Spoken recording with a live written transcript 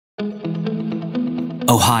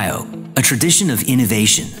Ohio, a tradition of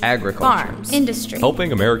innovation, agriculture, farms, industry,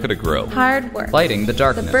 helping America to grow, hard work, fighting the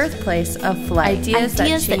darkness, the birthplace of flight,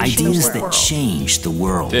 ideas that change the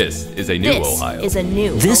world. This is a new Ohio.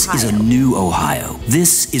 This is a new Ohio.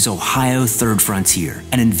 This is Ohio Third Frontier,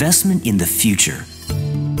 an investment in the future.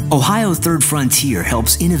 Ohio Third Frontier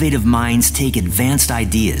helps innovative minds take advanced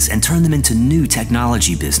ideas and turn them into new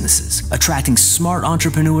technology businesses, attracting smart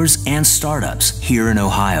entrepreneurs and startups here in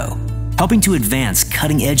Ohio, helping to advance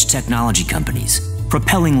cutting-edge technology companies,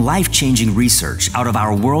 propelling life-changing research out of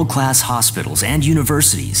our world-class hospitals and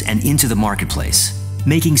universities and into the marketplace,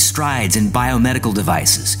 making strides in biomedical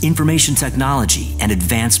devices, information technology, and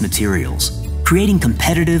advanced materials, creating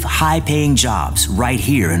competitive, high-paying jobs right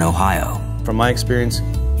here in Ohio. From my experience,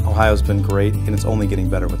 Ohio's been great, and it's only getting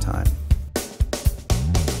better with time.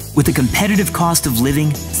 With a competitive cost of living,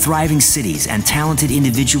 thriving cities, and talented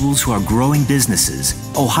individuals who are growing businesses,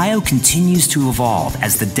 Ohio continues to evolve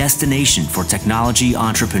as the destination for technology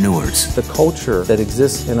entrepreneurs. The culture that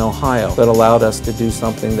exists in Ohio that allowed us to do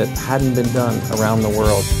something that hadn't been done around the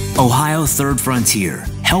world. Ohio Third Frontier,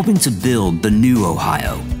 helping to build the new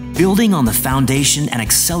Ohio, building on the foundation and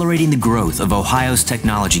accelerating the growth of Ohio's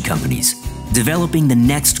technology companies, developing the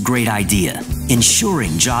next great idea,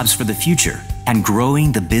 ensuring jobs for the future, and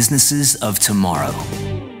growing the businesses of tomorrow.